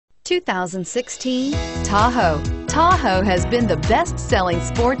2016 Tahoe. Tahoe has been the best-selling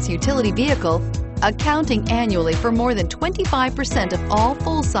sports utility vehicle, accounting annually for more than 25% of all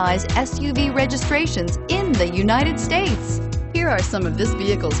full-size SUV registrations in the United States. Here are some of this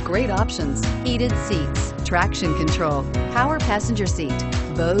vehicle's great options: heated seats, traction control, power passenger seat,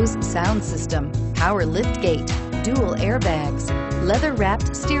 Bose sound system, power lift gate, dual airbags,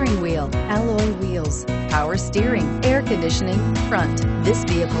 leather-wrapped steering wheel, alloy wheels, power steering, air conditioning, front. This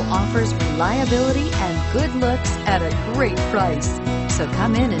vehicle offers reliability and good looks at a great price. So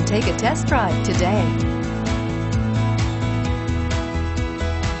come in and take a test drive today.